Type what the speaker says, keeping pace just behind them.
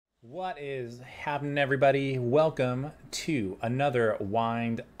What is happening, everybody? Welcome to another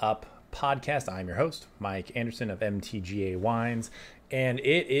Wind Up podcast. I'm your host, Mike Anderson of MTGA Wines, and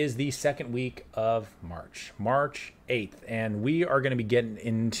it is the second week of March, March 8th, and we are going to be getting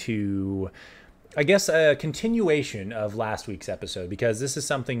into, I guess, a continuation of last week's episode, because this is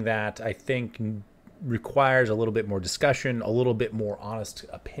something that I think requires a little bit more discussion, a little bit more honest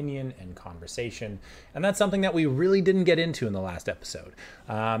opinion and conversation. And that's something that we really didn't get into in the last episode.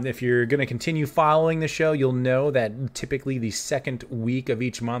 If you're going to continue following the show, you'll know that typically the second week of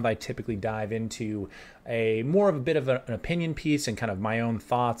each month, I typically dive into a more of a bit of an opinion piece and kind of my own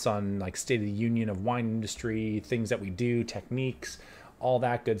thoughts on like state of the union of wine industry, things that we do, techniques, all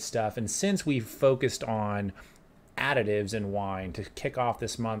that good stuff. And since we've focused on additives in wine to kick off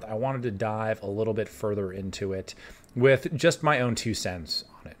this month, I wanted to dive a little bit further into it with just my own 2 cents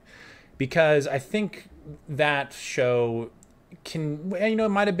on it, because I think that show can, it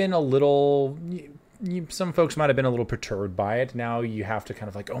might have been a little, some folks might have been a little perturbed by it. Now you have to kind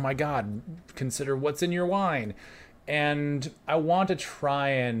of like, oh my God, consider what's in your wine. And I want to try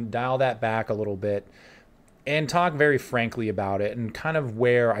and dial that back a little bit and talk very frankly about it and kind of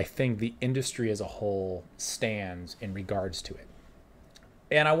where I think the industry as a whole stands in regards to it.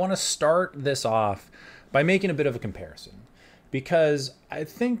 And I want to start this off by making a bit of a comparison, because I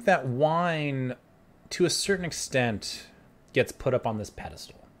think that wine, to a certain extent, gets put up on this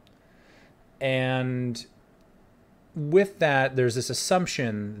pedestal. And with that, there's this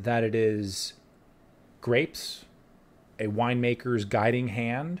assumption that it is grapes, a winemaker's guiding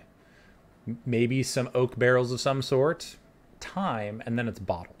hand, maybe some oak barrels of some sort, time, and then it's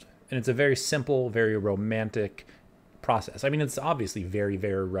bottled. And it's a very simple, very romantic process. I mean, it's obviously very,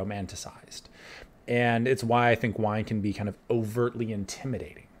 very romanticized. And it's why I think wine can be kind of overtly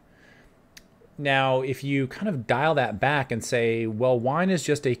intimidating. Now, if you kind of dial that back and say, well, wine is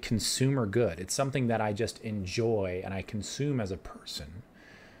just a consumer good. It's something that I just enjoy and I consume as a person.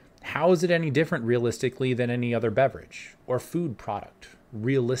 How is it any different realistically than any other beverage or food product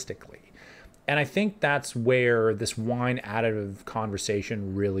realistically? And I think that's where this wine additive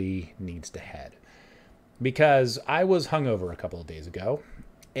conversation really needs to head. Because I was hungover a couple of days ago,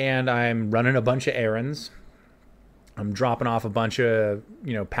 and I'm running a bunch of errands. I'm dropping off a bunch of,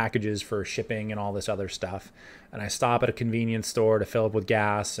 packages for shipping and all this other stuff. And I stop at a convenience store to fill up with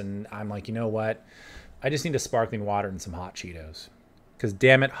gas, and I'm like, you know what? I just need a sparkling water and some hot Cheetos. Because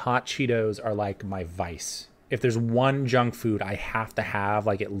damn it, hot Cheetos are like my vice. If there's one junk food I have to have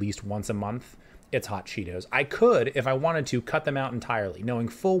like at least once a month, it's hot Cheetos. I could, if I wanted to, cut them out entirely, knowing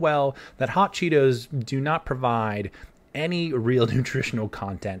full well that hot Cheetos do not provide any real nutritional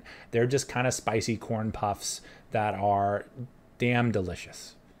content. They're just kind of spicy corn puffs that are damn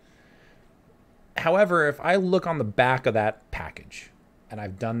delicious. However, if I look on the back of that package, and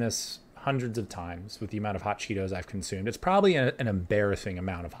I've done this hundreds of times with the amount of hot Cheetos I've consumed, it's probably an embarrassing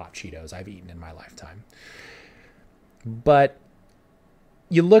amount of hot Cheetos I've eaten in my lifetime. But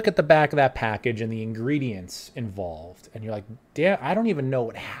you look at the back of that package and the ingredients involved, and you're like, damn, I don't even know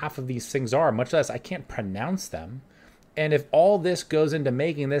what half of these things are, much less I can't pronounce them. And if all this goes into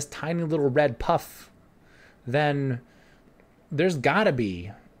making this tiny little red puff, then there's got to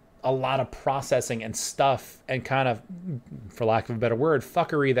be a lot of processing and stuff and kind of, for lack of a better word,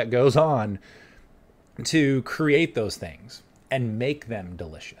 fuckery that goes on to create those things and make them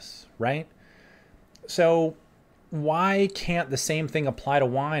delicious, right? So why can't the same thing apply to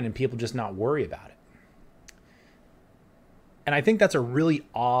wine and people just not worry about it? And I think that's a really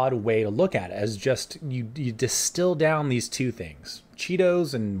odd way to look at it, as just you distill down these two things,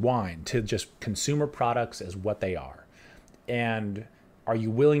 Cheetos and wine, to just consumer products as what they are. And are you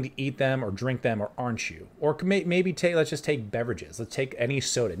willing to eat them or drink them, or aren't you? Or maybe let's just take beverages. Let's take any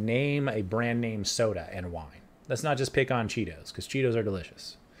soda. Name a brand name soda and wine. Let's not just pick on Cheetos, because Cheetos are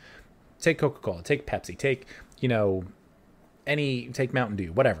delicious. Take Coca-Cola, take Pepsi, take Mountain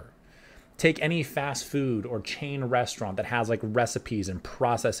Dew, whatever. Take any fast food or chain restaurant that has like recipes and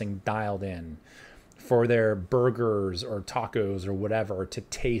processing dialed in for their burgers or tacos or whatever to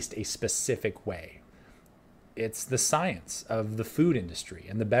taste a specific way. It's the science of the food industry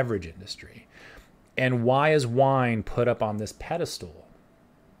and the beverage industry. And why is wine put up on this pedestal?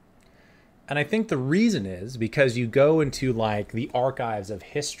 And I think the reason is because you go into like the archives of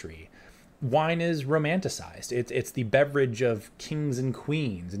history. Wine is romanticized. It's the beverage of kings and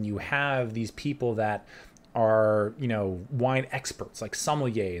queens. And you have these people that are, wine experts, like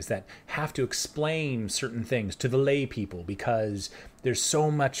sommeliers, that have to explain certain things to the lay people because there's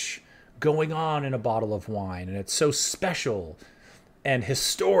so much going on in a bottle of wine. And it's so special and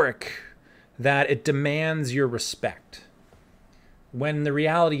historic that it demands your respect. when the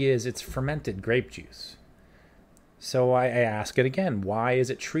reality is it's fermented grape juice. So I ask it again, why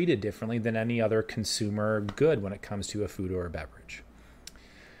is it treated differently than any other consumer good when it comes to a food or a beverage?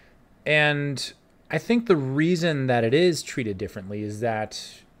 And I think the reason that it is treated differently is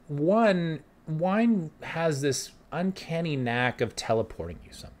that, one, wine has this uncanny knack of teleporting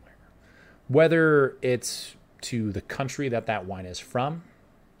you somewhere, whether it's to the country that that wine is from,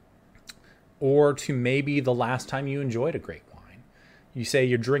 or to maybe the last time you enjoyed a great wine. You say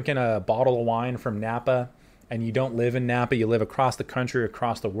you're drinking a bottle of wine from Napa, and you don't live in Napa, you live across the country,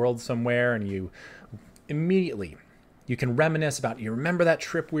 across the world somewhere, and you can reminisce about, you remember that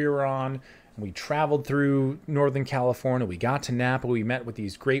trip we were on, and we traveled through Northern California, we got to Napa, we met with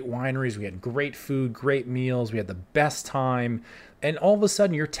these great wineries, we had great food, great meals, we had the best time, and all of a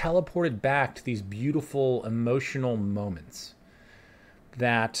sudden you're teleported back to these beautiful emotional moments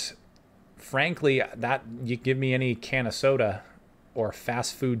that, frankly, that you give me any can of soda or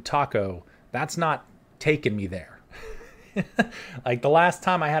fast food taco, that's not taking me there. Like the last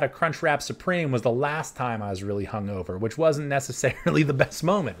time I had a Crunchwrap Supreme was the last time I was really hungover, which wasn't necessarily the best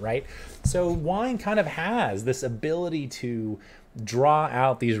moment, right? So wine kind of has this ability to draw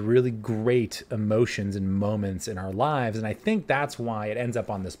out these really great emotions and moments in our lives. And I think that's why it ends up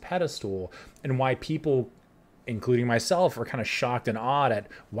on this pedestal, and why people, including myself, are kind of shocked and awed at,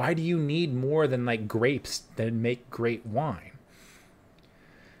 why do you need more than like grapes that make great wine?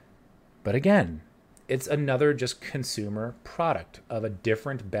 But again, it's another just consumer product of a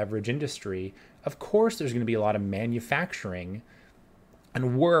different beverage industry. Of course, there's going to be a lot of manufacturing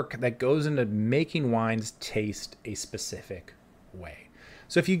and work that goes into making wines taste a specific way.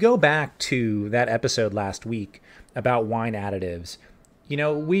 So if you go back to that episode last week about wine additives,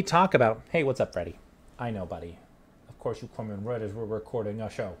 we talk about, hey, what's up, Freddie? I know, buddy. Of course you come in right as we're recording a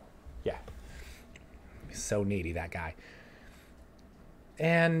show. Yeah. He's so needy, that guy.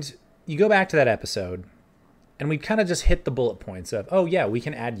 And you go back to that episode, and we kind of just hit the bullet points of, oh yeah, we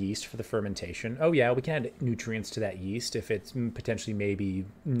can add yeast for the fermentation. Oh yeah, we can add nutrients to that yeast if it's potentially maybe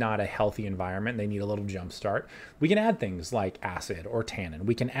not a healthy environment. They need a little jump start. We can add things like acid or tannin.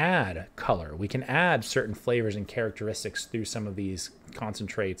 We can add color. We can add certain flavors and characteristics through some of these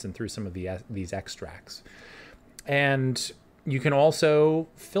concentrates and through some of these extracts. And you can also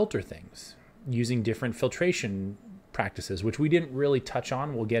filter things using different filtration practices, which we didn't really touch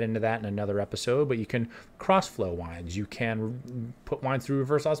on. We'll get into that in another episode, but you can cross-flow wines. You can put wines through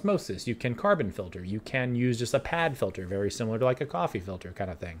reverse osmosis. You can carbon filter. You can use just a pad filter, very similar to like a coffee filter kind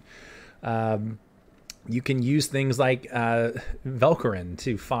of thing. You can use things like Velcorin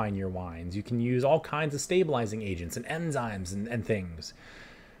to fine your wines. You can use all kinds of stabilizing agents and enzymes and things.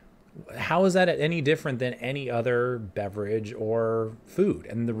 How is that any different than any other beverage or food?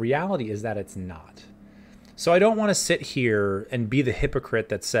 And the reality is that it's not. So I don't want to sit here and be the hypocrite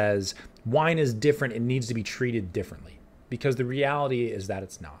that says wine is different, it needs to be treated differently, because the reality is that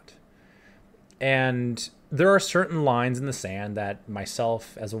it's not. And there are certain lines in the sand that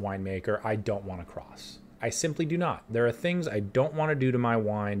myself as a winemaker, I don't want to cross. I simply do not. There are things I don't want to do to my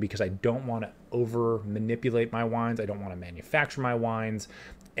wine because I don't want to over manipulate my wines. I don't want to manufacture my wines.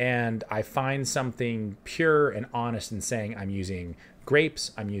 And I find something pure and honest in saying I'm using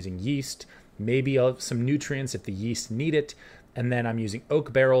grapes, I'm using yeast, maybe some nutrients if the yeast need it, and then I'm using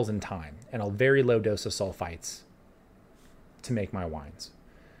oak barrels and thyme and a very low dose of sulfites to make my wines.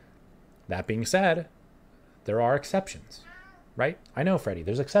 That being said, there are exceptions, right? I know, Freddie,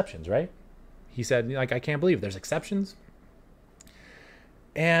 there's exceptions, right? He said, like, I can't believe there's exceptions.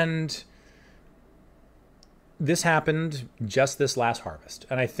 And this happened just this last harvest.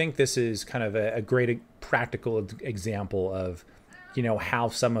 And I think this is kind of a great practical example of, how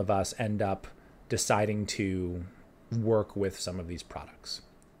some of us end up deciding to work with some of these products.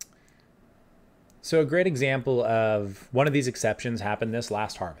 So a great example of one of these exceptions happened this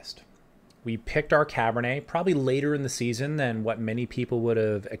last harvest. We picked our Cabernet probably later in the season than what many people would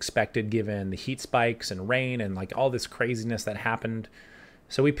have expected given the heat spikes and rain and like all this craziness that happened.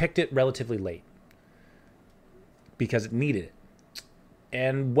 So we picked it relatively late because it needed it.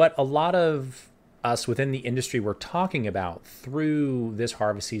 And what a lot of us within the industry were talking about through this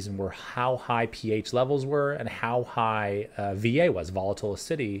harvest season were how high pH levels were and how high VA was, volatile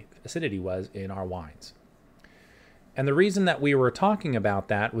acidity was in our wines. And the reason that we were talking about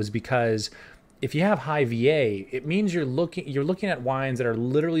that was because if you have high VA, it means you're looking at wines that are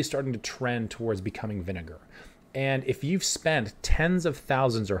literally starting to trend towards becoming vinegar. And if you've spent tens of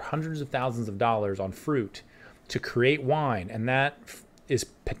thousands or hundreds of thousands of dollars on fruit to create wine, and that is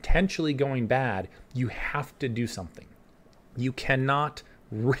potentially going bad, you have to do something. You cannot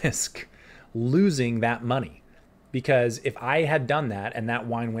risk losing that money. because if I had done that and that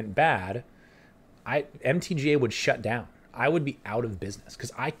wine went bad, MTGA would shut down. I would be out of business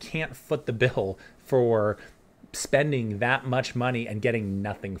because I can't foot the bill for spending that much money and getting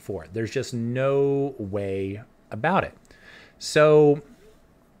nothing for it. There's just no way about it. So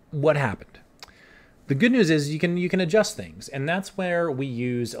what happened? The good news is you can adjust things, and that's where we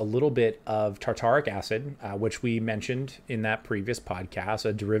use a little bit of tartaric acid, which we mentioned in that previous podcast,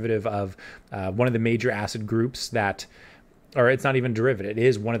 a derivative of one of the major acid groups that, or it's not even derivative, it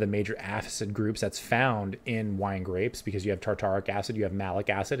is one of the major acid groups that's found in wine grapes, because you have tartaric acid, you have malic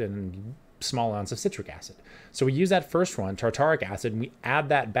acid, and small amounts of citric acid. So we use that first one, tartaric acid, and we add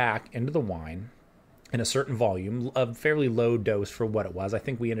that back into the wine in a certain volume, a fairly low dose for what it was. I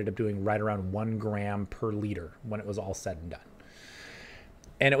think we ended up doing right around 1 gram per liter when it was all said and done.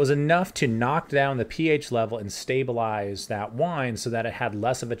 And it was enough to knock down the pH level and stabilize that wine so that it had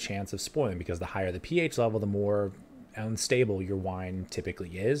less of a chance of spoiling, because the higher the pH level, the more unstable your wine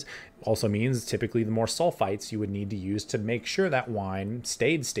typically is. Also means typically the more sulfites you would need to use to make sure that wine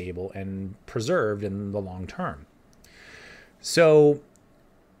stayed stable and preserved in the long term. So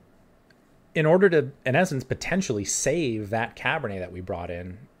in order to, in essence, potentially save that Cabernet that we brought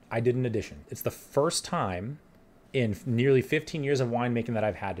in, I did an addition. It's the first time in nearly 15 years of winemaking that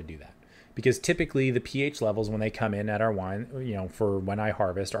I've had to do that. Because typically the pH levels when they come in at our wine, for when I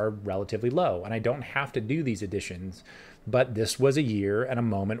harvest, are relatively low. And I don't have to do these additions. But this was a year and a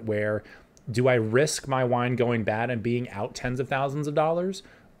moment where, do I risk my wine going bad and being out tens of thousands of dollars?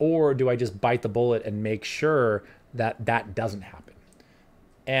 Or do I just bite the bullet and make sure that that doesn't happen?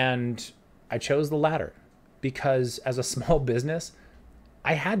 And I chose the latter, because as a small business,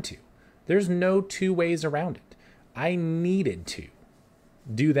 I had to. There's no two ways around it. I needed to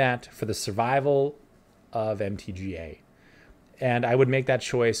do that for the survival of MTGA. And I would make that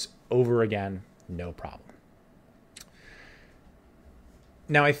choice over again, no problem.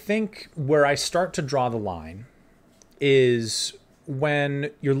 Now, I think where I start to draw the line is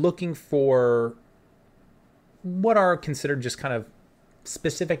when you're looking for what are considered just kind of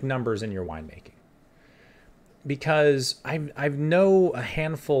specific numbers in your winemaking. Because I know a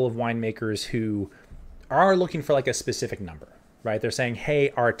handful of winemakers who are looking for like a specific number, right? They're saying,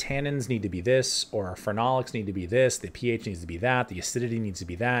 hey, our tannins need to be this, or our phenolics need to be this, the pH needs to be that, the acidity needs to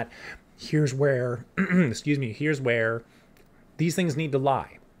be that. Here's where, here's where these things need to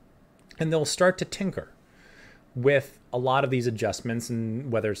lie. And they'll start to tinker with a lot of these adjustments,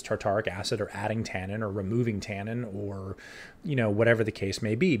 and whether it's tartaric acid or adding tannin or removing tannin or, whatever the case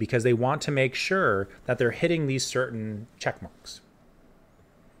may be, because they want to make sure that they're hitting these certain check marks,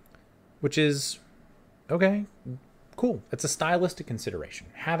 which is okay, cool. It's a stylistic consideration.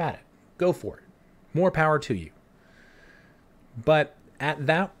 Have at it. Go for it. More power to you. But at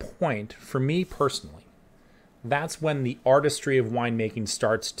that point, for me personally, that's when the artistry of winemaking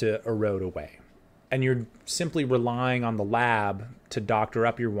starts to erode away. And you're simply relying on the lab to doctor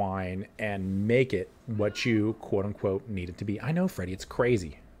up your wine and make it what you, quote unquote, need it to be. I know, Freddie, it's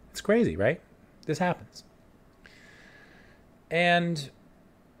crazy. It's crazy, right? This happens. And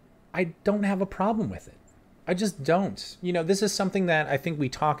I don't have a problem with it. I just don't. This is something that I think we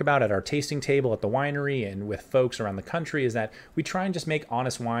talk about at our tasting table at the winery and with folks around the country, is that we try and just make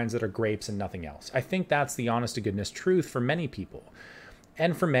honest wines that are grapes and nothing else. I think that's the honest to goodness truth for many people.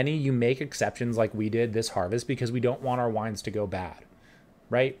 And for many, you make exceptions like we did this harvest because we don't want our wines to go bad,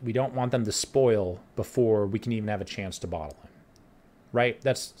 right? We don't want them to spoil before we can even have a chance to bottle them, right?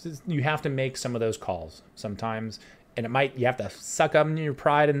 You have to make some of those calls sometimes, and you have to suck up your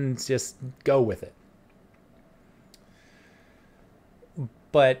pride and just go with it.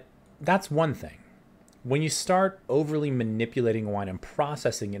 But that's one thing. When you start overly manipulating wine and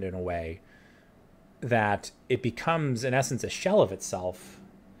processing it in a way that it becomes, in essence, a shell of itself,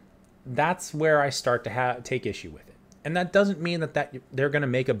 that's where I start to take issue with it. And that doesn't mean that they're going to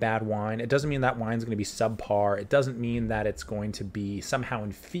make a bad wine. It doesn't mean that wine's going to be subpar. It doesn't mean that it's going to be somehow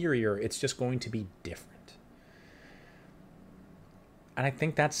inferior. It's just going to be different. And I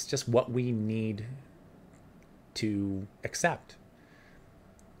think that's just what we need to accept.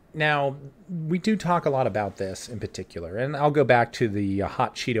 Now, we do talk a lot about this in particular, and I'll go back to the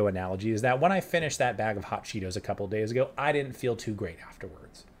hot Cheeto analogy, is that when I finished that bag of hot Cheetos a couple of days ago, I didn't feel too great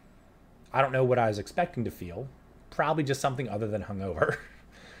afterwards. I don't know what I was expecting to feel. Probably just something other than hungover.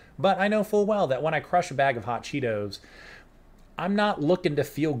 But I know full well that when I crush a bag of hot Cheetos, I'm not looking to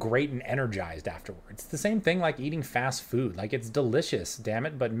feel great and energized afterwards. It's the same thing like eating fast food. Like, it's delicious, damn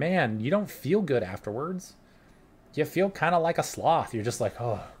it, but man, you don't feel good afterwards. You feel kind of like a sloth. You're just like,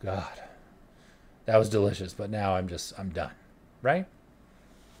 oh, God, that was delicious, but now I'm done, right?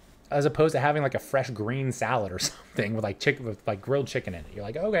 as opposed to having like a fresh green salad or something with like chicken, with like grilled chicken in it. You're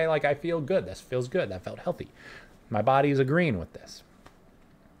like, okay, like I feel good. This feels good. That felt healthy. My body's agreeing with this.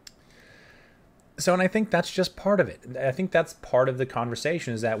 So, and I think that's just part of it. I think that's part of the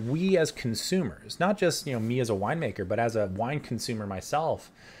conversation, is that we as consumers, not just, me as a winemaker, but as a wine consumer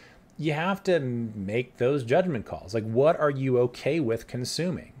myself, you have to make those judgment calls. Like, what are you okay with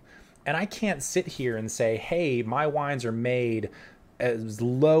consuming? And I can't sit here and say, hey, my wines are made as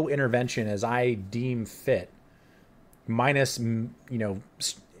low intervention as I deem fit, minus,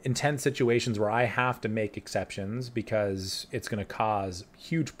 intense situations where I have to make exceptions because it's going to cause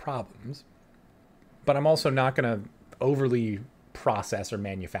huge problems. But I'm also not going to overly process or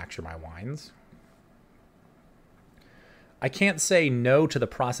manufacture my wines. I can't say no to the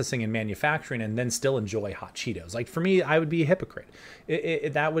processing and manufacturing and then still enjoy hot Cheetos. Like, for me, I would be a hypocrite.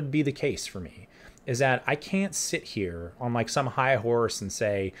 That would be the case for me, is that I can't sit here on like some high horse and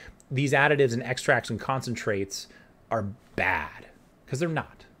say these additives and extracts and concentrates are bad, because they're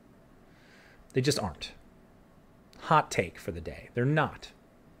not. They just aren't. Hot take for the day. They're not.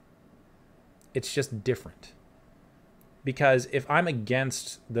 It's just different. Because if I'm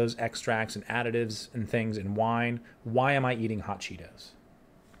against those extracts and additives and things in wine, why am I eating hot Cheetos?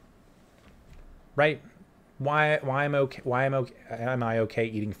 Right? Why am I okay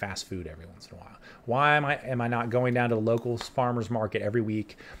eating fast food every once in a while? Why am I not going down to the local farmers market every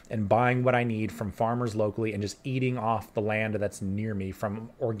week and buying what I need from farmers locally and just eating off the land that's near me from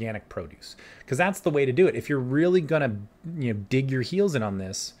organic produce? Because that's the way to do it. If you're really gonna dig your heels in on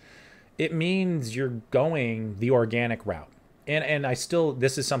this, it means you're going the organic route. And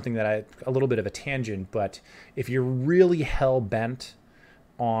this is something that a little bit of a tangent, but if you're really hell bent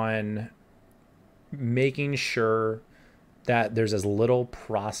on making sure that there's as little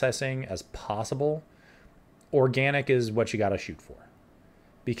processing as possible, organic is what you got to shoot for.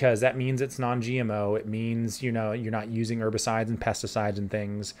 Because that means it's non-GMO. It means, you're not using herbicides and pesticides and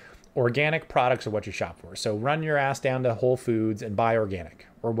things. Organic products are what you shop for. So run your ass down to Whole Foods and buy organic,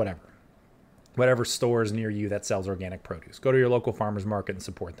 or whatever stores near you that sells organic produce. Go to your local farmer's market and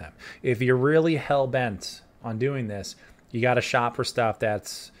support them. If you're really hell-bent on doing this, you got to shop for stuff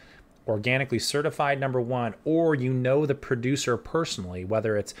that's organically certified, number one, or the producer personally,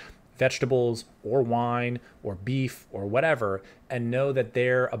 whether it's vegetables or wine or beef or whatever, and know that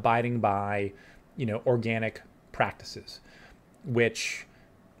they're abiding by, organic practices, which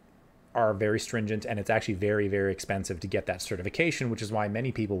are very stringent, and it's actually very, very expensive to get that certification, which is why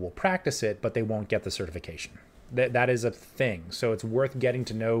many people will practice it, but they won't get the certification. That is a thing. So it's worth getting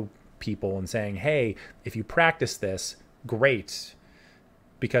to know people and saying, hey, if you practice this, great,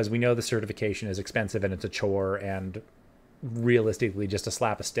 because we know the certification is expensive and it's a chore, and realistically, just to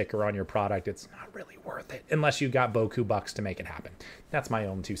slap a sticker on your product, it's not really worth it unless you've got boku bucks to make it happen. That's my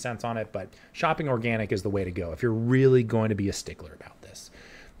own 2 cents on it, but shopping organic is the way to go if you're really going to be a stickler about this.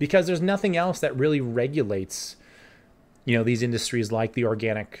 Because there's nothing else that really regulates, these industries like the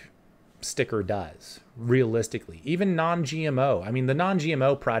organic sticker does, realistically. Even non-GMO. I mean, the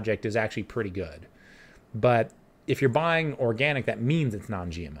non-GMO project is actually pretty good. But if you're buying organic, that means it's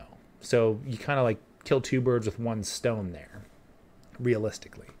non-GMO. So you kind of like kill two birds with one stone there,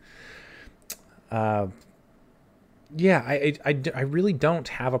 realistically. I really don't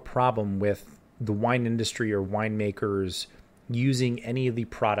have a problem with the wine industry or winemakers using any of the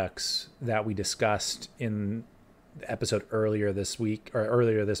products that we discussed in the episode earlier this week or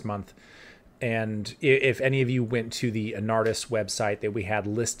earlier this month. And if any of you went to the Additives website that we had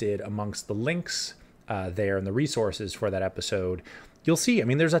listed amongst the links there and the resources for that episode, you'll see,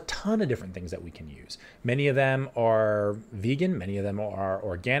 there's a ton of different things that we can use. Many of them are vegan. Many of them are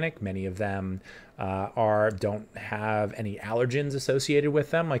organic. Many of them don't have any allergens associated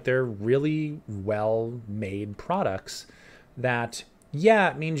with them. Like, they're really well-made products that,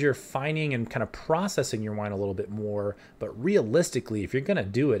 it means you're fining and kind of processing your wine a little bit more. But realistically, if you're going to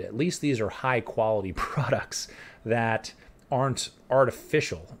do it, at least these are high-quality products that aren't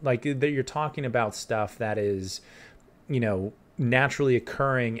artificial. Like, you're talking about stuff that is, naturally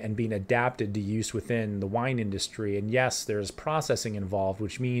occurring and being adapted to use within the wine industry. And yes, there's processing involved,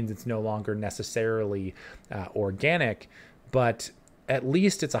 which means it's no longer necessarily organic, but at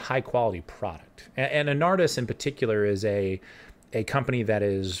least it's a high quality product. And Additives in particular is a company that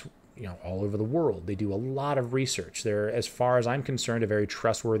is, all over the world. They do a lot of research. They're, as far as I'm concerned, a very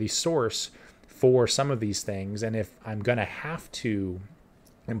trustworthy source for some of these things. And if I'm going to have to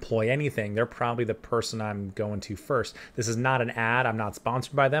employ anything, they're probably the person I'm going to first. This is not an ad. I'm not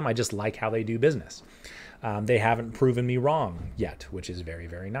sponsored by them. I just like how they do business. They haven't proven me wrong yet, which is very,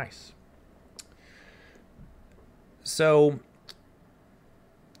 very nice. So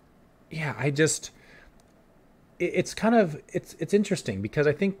yeah, it's kind of, it's interesting because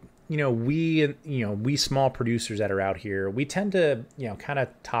I think, we small producers that are out here, we tend to, kind of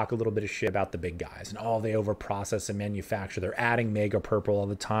talk a little bit of shit about the big guys and all they over process and manufacture. They're adding mega purple all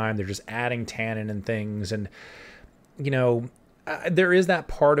the time. They're just adding tannin and things. And, there is that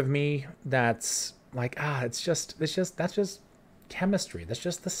part of me that's like, that's just chemistry. That's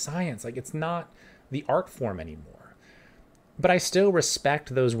just the science. Like, it's not the art form anymore. But I still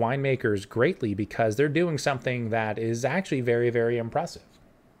respect those winemakers greatly because they're doing something that is actually very, very impressive.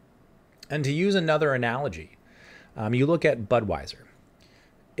 And to use another analogy, you look at Budweiser.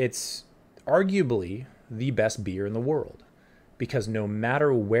 It's arguably the best beer in the world because no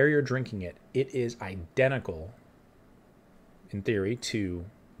matter where you're drinking it, it is identical, in theory, to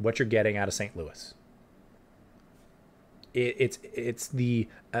what you're getting out of St. Louis. It's the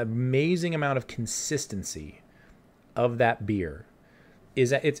amazing amount of consistency of that beer is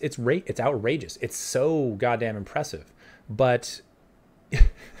that it's outrageous. It's so goddamn impressive. But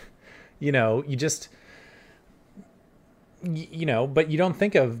you just, but you don't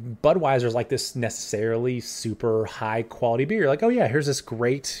think of Budweiser as like this necessarily super high quality beer. Like, oh yeah, here's this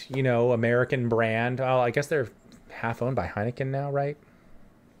great, American brand. Oh, I guess they're half owned by Heineken now, right?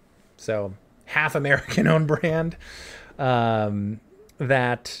 So half American owned brand,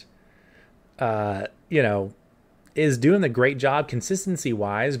 that, is doing the great job consistency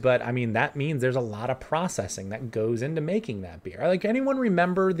wise, but I mean, that means there's a lot of processing that goes into making that beer. Like, anyone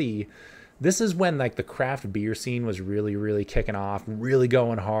remember this is when like the craft beer scene was really, really kicking off, really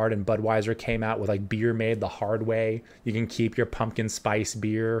going hard. And Budweiser came out with like beer made the hard way. You can keep your pumpkin spice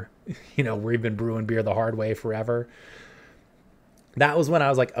beer, we've been brewing beer the hard way forever. That was when I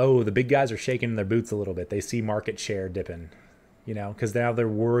was like, oh, the big guys are shaking their boots a little bit. They see market share dipping, because now they're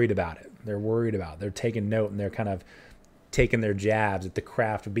worried about it. They're taking note and they're kind of taking their jabs at the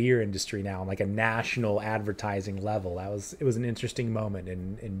craft beer industry now on like a national advertising level. It was an interesting moment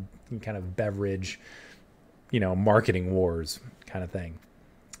in kind of beverage, marketing wars kind of thing.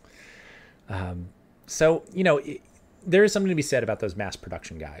 So, there is something to be said about those mass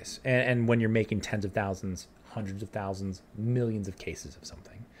production guys. And when you're making tens of thousands, hundreds of thousands, millions of cases of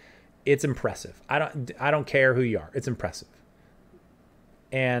something, it's impressive. I don't care who you are. It's impressive.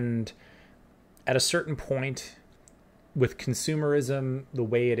 And at a certain point, with consumerism the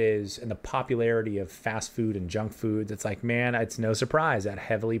way it is and the popularity of fast food and junk foods, it's like, man, it's no surprise that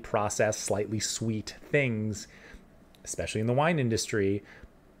heavily processed, slightly sweet things, especially in the wine industry,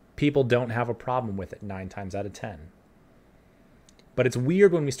 people don't have a problem with it 9 times out of 10. But it's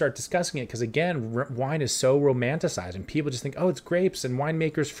weird when we start discussing it because, again, wine is so romanticized and people just think, oh, it's grapes and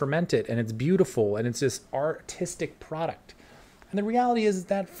winemakers ferment it and it's beautiful and it's this artistic product. And the reality is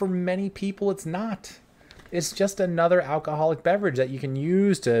that for many people, it's not. It's just another alcoholic beverage that you can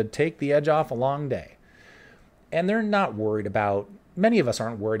use to take the edge off a long day. And they're not worried about, many of us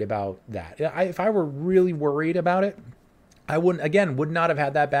aren't worried about that. If I were really worried about it, I would not have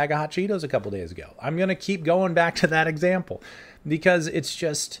had that bag of hot Cheetos a couple days ago. I'm going to keep going back to that example because it's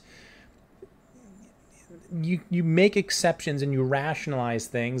just, you make exceptions and you rationalize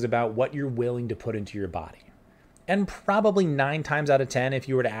things about what you're willing to put into your body. And probably 9 times out of 10, if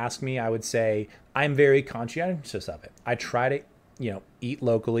you were to ask me, I would say I'm very conscientious of it. I try to, eat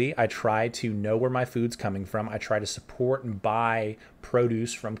locally. I try to know where my food's coming from. I try to support and buy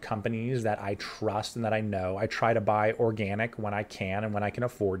produce from companies that I trust and that I know. I try to buy organic when I can and when I can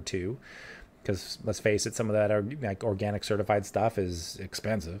afford to. Because let's face it, some of that like organic certified stuff is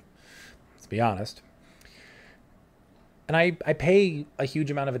expensive. Let's be honest. And I pay a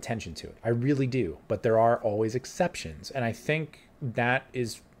huge amount of attention to it. I really do. But there are always exceptions. And I think that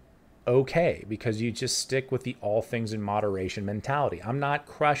is okay because you just stick with the all things in moderation mentality. I'm not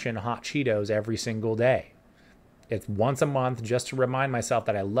crushing hot Cheetos every single day. It's once a month just to remind myself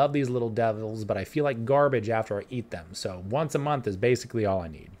that I love these little devils, but I feel like garbage after I eat them. So once a month is basically all I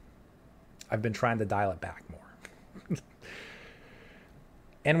need. I've been trying to dial it back more.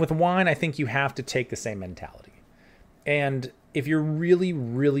 And with wine, I think you have to take the same mentality. And if you're really,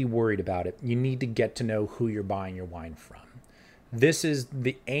 really worried about it, you need to get to know who you're buying your wine from. This is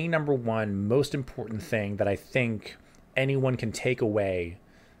the number one most important thing that I think anyone can take away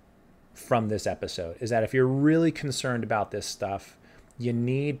from this episode is that if you're really concerned about this stuff, you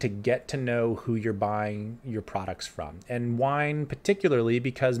need to get to know who you're buying your products from. And wine particularly,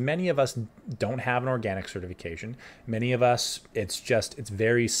 because many of us don't have an organic certification. Many of us, it's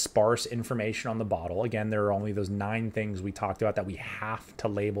very sparse information on the bottle. Again, there are only those 9 things we talked about that we have to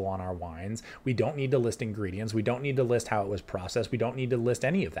label on our wines. We don't need to list ingredients. We don't need to list how it was processed. We don't need to list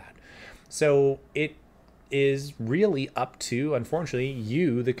any of that. So is really up to, unfortunately,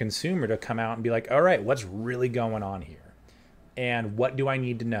 you, the consumer, to come out and be like, all right, what's really going on here? And what do I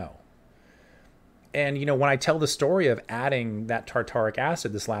need to know? And, when I tell the story of adding that tartaric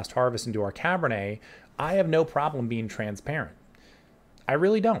acid this last harvest into our Cabernet, I have no problem being transparent. I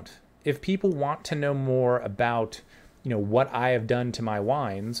really don't. If people want to know more about, what I have done to my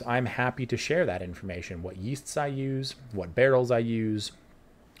wines, I'm happy to share that information, what yeasts I use, what barrels I use,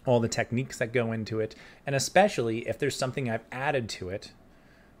 all the techniques that go into it, and especially if there's something I've added to it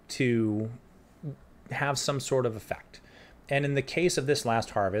to have some sort of effect. And in the case of this last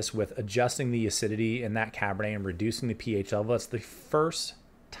harvest, with adjusting the acidity in that Cabernet and reducing the pH level, it's the first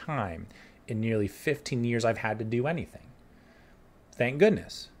time in nearly 15 years I've had to do anything. Thank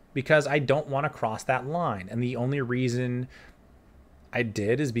goodness, because I don't want to cross that line. And the only reason I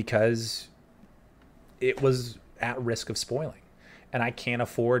did is because it was at risk of spoiling. And I can't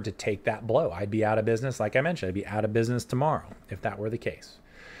afford to take that blow. I'd be out of business. Like I mentioned, I'd be out of business tomorrow if that were the case.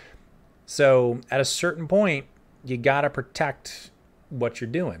 So at a certain point, you got to protect what you're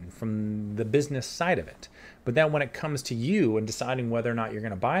doing from the business side of it. But then when it comes to you and deciding whether or not you're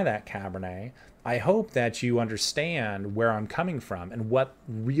going to buy that Cabernet, I hope that you understand where I'm coming from and what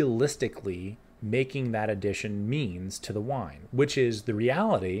realistically making that addition means to the wine, which is the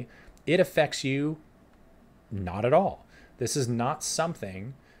reality. It affects you not at all. This is not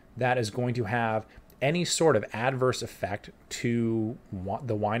something that is going to have any sort of adverse effect to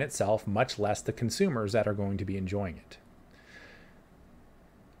the wine itself, much less the consumers that are going to be enjoying it.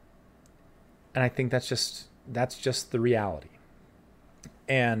 And I think that's just the reality.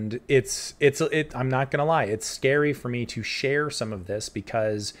 And I'm not going to lie, it's scary for me to share some of this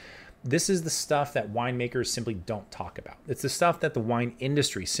because this is the stuff that winemakers simply don't talk about. It's the stuff that the wine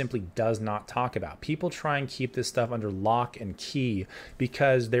industry simply does not talk about. People try and keep this stuff under lock and key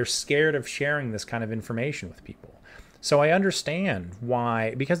because they're scared of sharing this kind of information with people. So I understand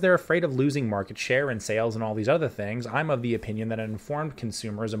why, because they're afraid of losing market share and sales and all these other things. I'm of the opinion that an informed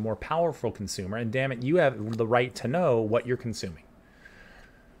consumer is a more powerful consumer, and damn it, you have the right to know what you're consuming.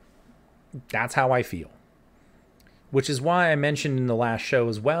 That's how I feel. Which is why I mentioned in the last show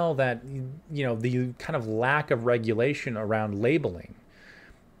as well that, the kind of lack of regulation around labeling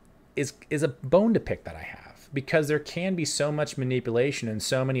is a bone to pick that I have, because there can be so much manipulation and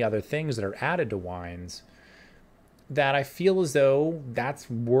so many other things that are added to wines that I feel as though that's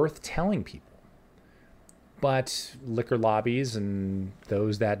worth telling people. But liquor lobbies and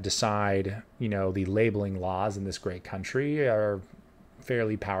those that decide, the labeling laws in this great country are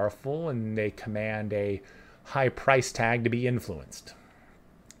fairly powerful, and they command a high price tag to be influenced.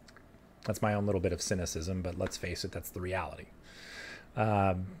 That's my own little bit of cynicism, but let's face it, that's the reality.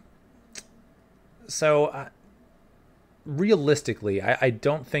 Realistically, I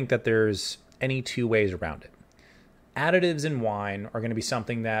don't think that there's any two ways around it. Additives in wine are going to be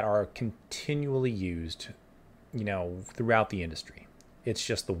something that are continually used, throughout the industry. It's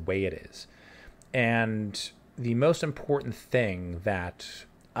just the way it is. And the most important thing that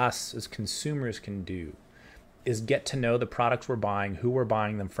us as consumers can do is get to know the products we're buying, who we're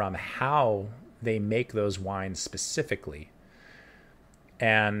buying them from, how they make those wines specifically,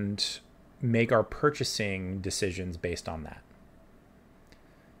 and make our purchasing decisions based on that.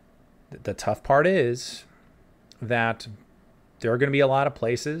 The tough part is that there are going to be a lot of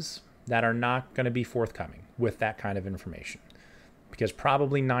places that are not going to be forthcoming with that kind of information, because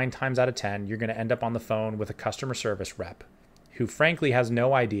probably 9 times out of 10, you're going to end up on the phone with a customer service rep who frankly has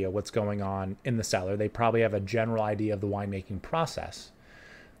no idea what's going on in the cellar. They probably have a general idea of the winemaking process,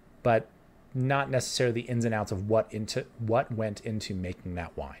 but not necessarily the ins and outs of what went into making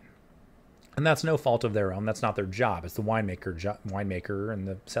that wine. And that's no fault of their own. That's not their job. It's the winemaker and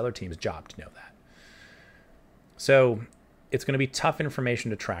the cellar team's job to know that. So it's going to be tough information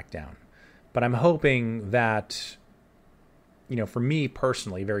to track down. But I'm hoping that, for me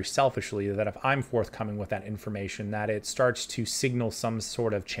personally, very selfishly, that if I'm forthcoming with that information, that it starts to signal some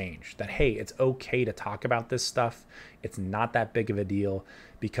sort of change. That, hey, it's okay to talk about this stuff. It's not that big of a deal.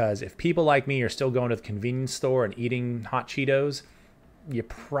 Because if people like me are still going to the convenience store and eating hot Cheetos, you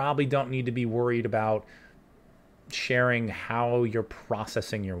probably don't need to be worried about sharing how you're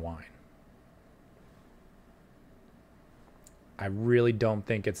processing your wine. I really don't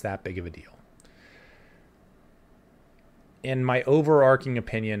think it's that big of a deal. In my overarching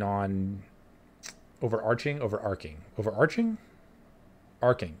opinion on arcing?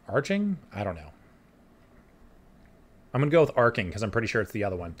 I don't know. I'm going to go with arcing because I'm pretty sure it's the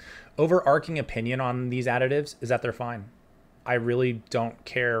other one. Overarching opinion on these additives is that they're fine. I really don't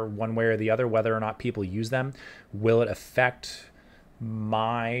care one way or the other whether or not people use them. Will it affect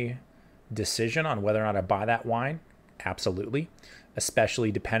my decision on whether or not I buy that wine? Absolutely,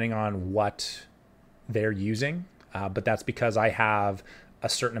 especially depending on what they're using. But that's because I have a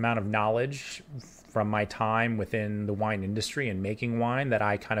certain amount of knowledge from my time within the wine industry and making wine, that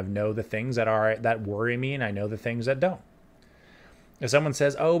I kind of know the things that worry me, and I know the things that don't. If someone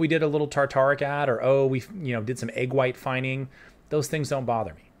says, "Oh, we did a little tartaric ad," or "Oh, we did some egg white fining," those things don't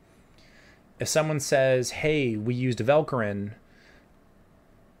bother me. If someone says, "Hey, we used Velcorin,"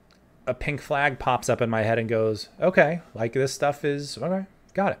 a pink flag pops up in my head and goes, "Okay, like this stuff is okay,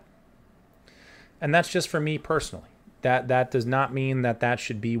 got it." And that's just for me personally. That does not mean that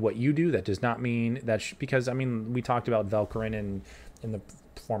should be what you do. That does not mean that because we talked about Velcorin in the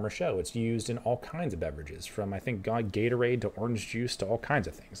former show. It's used in all kinds of beverages, from I think Gatorade to orange juice to all kinds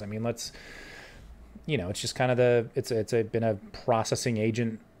of things. It's just kind of it's been a processing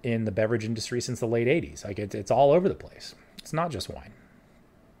agent in the beverage industry since the late 80s. Like it's all over the place. It's not just wine.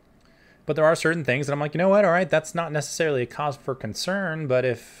 But there are certain things that I'm like, you know what? All right, that's not necessarily a cause for concern, but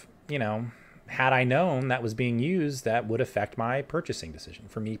if, had I known that was being used, that would affect my purchasing decision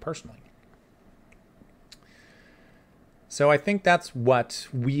for me personally. So I think that's what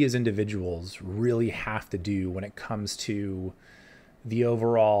we as individuals really have to do when it comes to the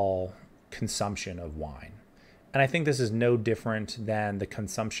overall consumption of wine. And I think this is no different than the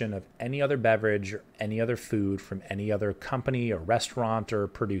consumption of any other beverage or any other food from any other company or restaurant or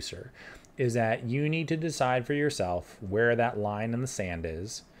producer, is that you need to decide for yourself where that line in the sand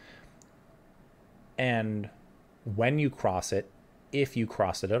is, and when you cross it, if you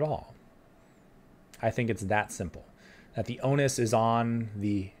cross it at all. I think it's that simple, that the onus is on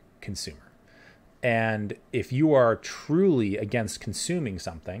the consumer. And if you are truly against consuming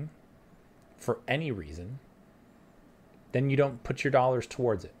something for any reason, then you don't put your dollars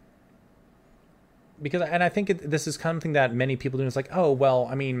towards it. And I think this is something that many people do. It's like, oh,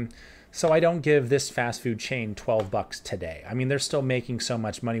 well, so I don't give this fast food chain $12 today. They're still making so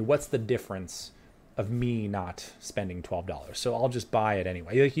much money. What's the difference of me not spending $12? So I'll just buy it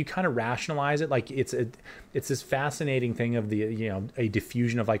anyway. Like, you kind of rationalize it. Like it's this fascinating thing of a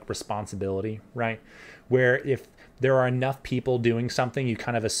diffusion of like responsibility, right? Where if there are enough people doing something, you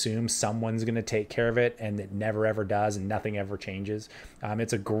kind of assume someone's going to take care of it, and it never ever does, and nothing ever changes.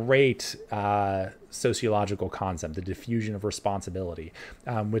 It's a great sociological concept, the diffusion of responsibility,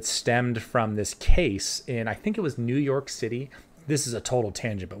 which stemmed from this case in, I think it was New York City. This is a total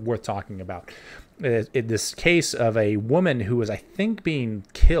tangent, but worth talking about. This case of a woman who was, I think, being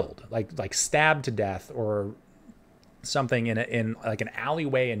killed, like stabbed to death or something in like an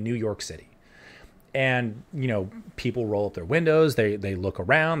alleyway in New York City. And, people roll up their windows, they look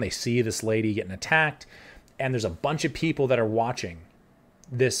around, they see this lady getting attacked, and there's a bunch of people that are watching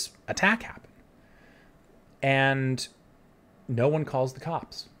this attack happen. And no one calls the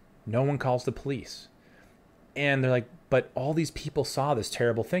cops. No one calls the police. And they're like, but all these people saw this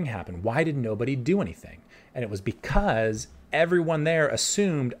terrible thing happen. Why did nobody do anything? And it was because everyone there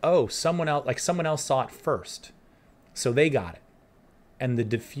assumed, oh, someone else saw it first, so they got it. And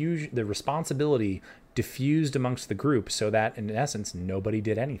the responsibility diffused amongst the group, so that in essence nobody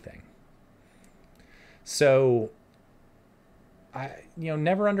did anything. So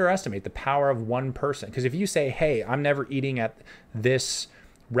never underestimate the power of one person. Because if you say, hey, I'm never eating at this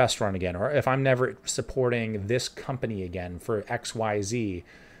restaurant again, or if I'm never supporting this company again for XYZ,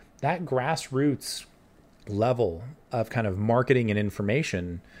 that grassroots level of kind of marketing and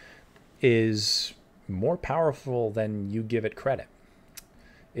information is more powerful than you give it credit.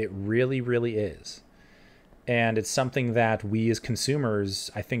 It really, really is. And it's something that we as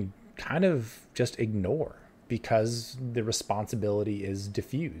consumers, I think, kind of just ignore because the responsibility is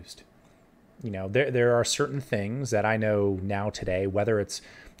diffused. There are certain things that I know now today, whether it's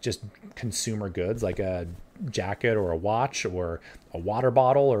just consumer goods like a jacket or a watch or a water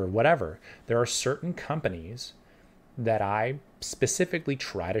bottle or whatever, there are certain companies that I specifically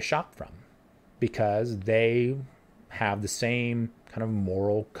try to shop from because they have the same kind of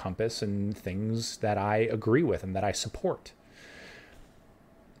moral compass and things that I agree with and that I support.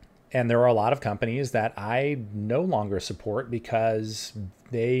 And there are a lot of companies that I no longer support because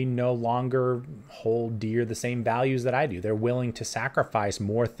they no longer hold dear the same values that I do. They're willing to sacrifice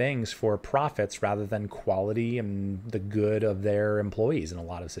more things for profits rather than quality and the good of their employees in a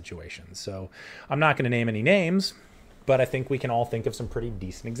lot of situations. So I'm not going to name any names, but I think we can all think of some pretty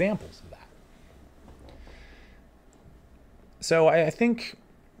decent examples of that. So I think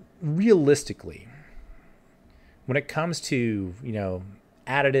realistically, when it comes to,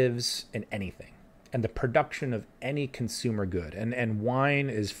 additives in anything and the production of any consumer good, and wine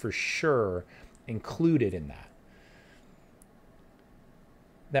is for sure included in that,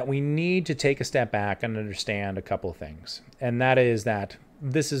 that we need to take a step back and understand a couple of things. And that is that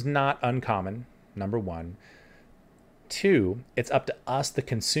this is not uncommon, number one. Two, it's up to us, the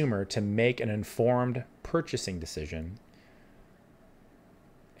consumer, to make an informed purchasing decision.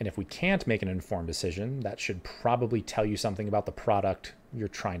 And if we can't make an informed decision, that should probably tell you something about the product you're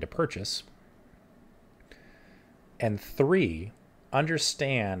trying to purchase. And three,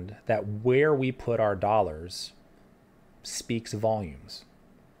 understand that where we put our dollars speaks volumes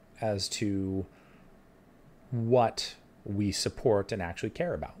as to what we support and actually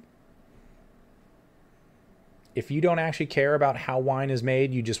care about. If you don't actually care about how wine is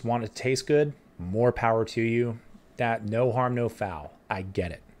made, you just want it to taste good, more power to you. That no harm, no foul. I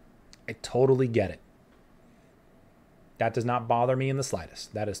get it. I totally get it. That does not bother me in the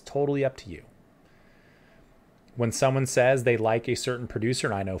slightest. That is totally up to you. When someone says they like a certain producer,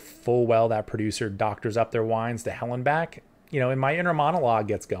 and I know full well that producer doctors up their wines to hell and back, in my inner monologue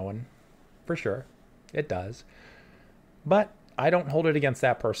gets going, for sure. It does. But I don't hold it against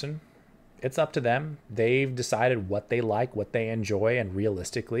that person. It's up to them. They've decided what they like, what they enjoy, and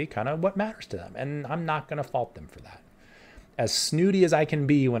realistically kind of what matters to them. And I'm not going to fault them for that. As snooty as I can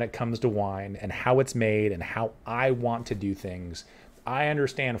be when it comes to wine and how it's made and how I want to do things, I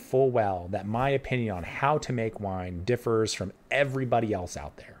understand full well that my opinion on how to make wine differs from everybody else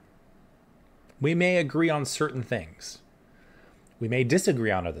out there. We may agree on certain things. We may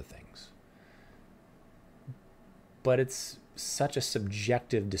disagree on other things. But it's such a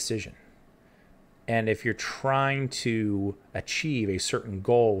subjective decision. And if you're trying to achieve a certain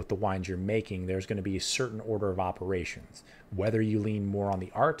goal with the wines you're making, there's going to be a certain order of operations. Whether you lean more on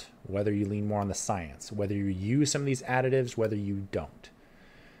the art, whether you lean more on the science, whether you use some of these additives, whether you don't.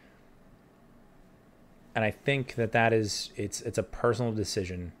 And I think that is, it's a personal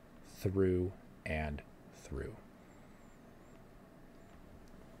decision through and through.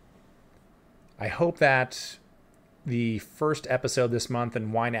 I hope that the first episode this month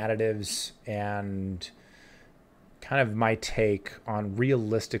in wine additives and kind of my take on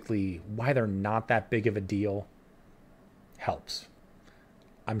realistically why they're not that big of a deal helps.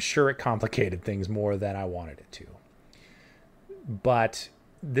 I'm sure it complicated things more than I wanted it to. But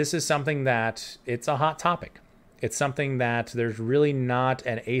this is something that it's a hot topic. It's something that there's really not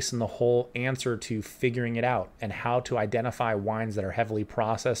an ace in the hole answer to figuring it out and how to identify wines that are heavily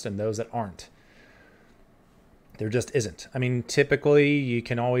processed and those that aren't. There just isn't. I mean, typically you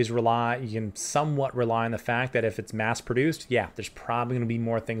can somewhat rely on the fact that if it's mass produced, yeah, there's probably going to be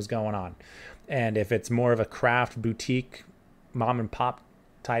more things going on. And if it's more of a craft boutique, mom and pop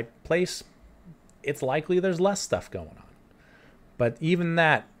type place, it's likely there's less stuff going on. But even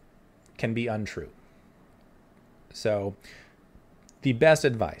that can be untrue. So the best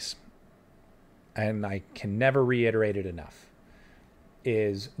advice, and I can never reiterate it enough,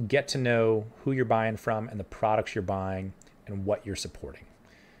 is get to know who you're buying from and the products you're buying and what you're supporting.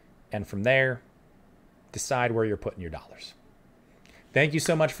 And from there, decide where you're putting your dollars. Thank you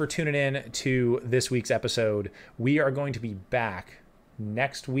so much for tuning in to this week's episode. We are going to be back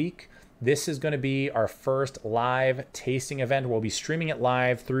next week. This is going to be our first live tasting event. We'll be streaming it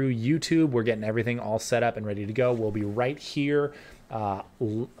live through YouTube. We're getting everything all set up and ready to go. We'll be right here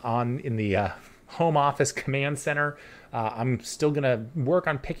in the home office command center. I'm still going to work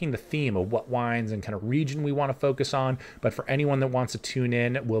on picking the theme of what wines and kind of region we want to focus on. But for anyone that wants to tune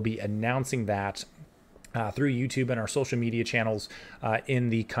in, we'll be announcing that through YouTube and our social media channels in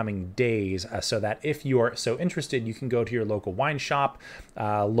the coming days, so that if you are so interested, you can go to your local wine shop,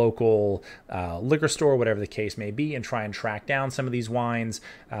 local liquor store, whatever the case may be, and try and track down some of these wines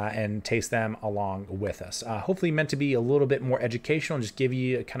and taste them along with us. Hopefully meant to be a little bit more educational and just give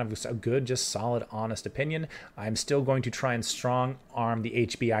you kind of a good, just solid, honest opinion. I'm still going to try and strong arm the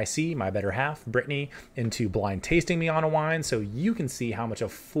HBIC, my better half, Brittany, into blind tasting me on a wine so you can see how much a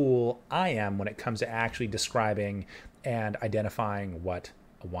fool I am when it comes to actually describing and identifying what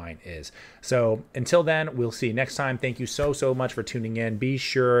a wine is. So until then, we'll see you next time. Thank you so much for tuning in. Be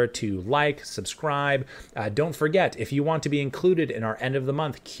sure to like, subscribe. Don't forget, if you want to be included in our end of the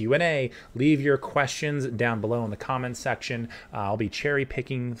month Q&A, leave your questions down below in the comments section. I'll be cherry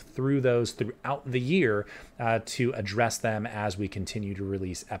picking through those throughout the year to address them as we continue to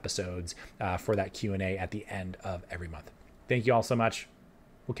release episodes for that Q&A at the end of every month. Thank you all so much.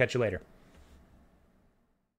 We'll catch you later.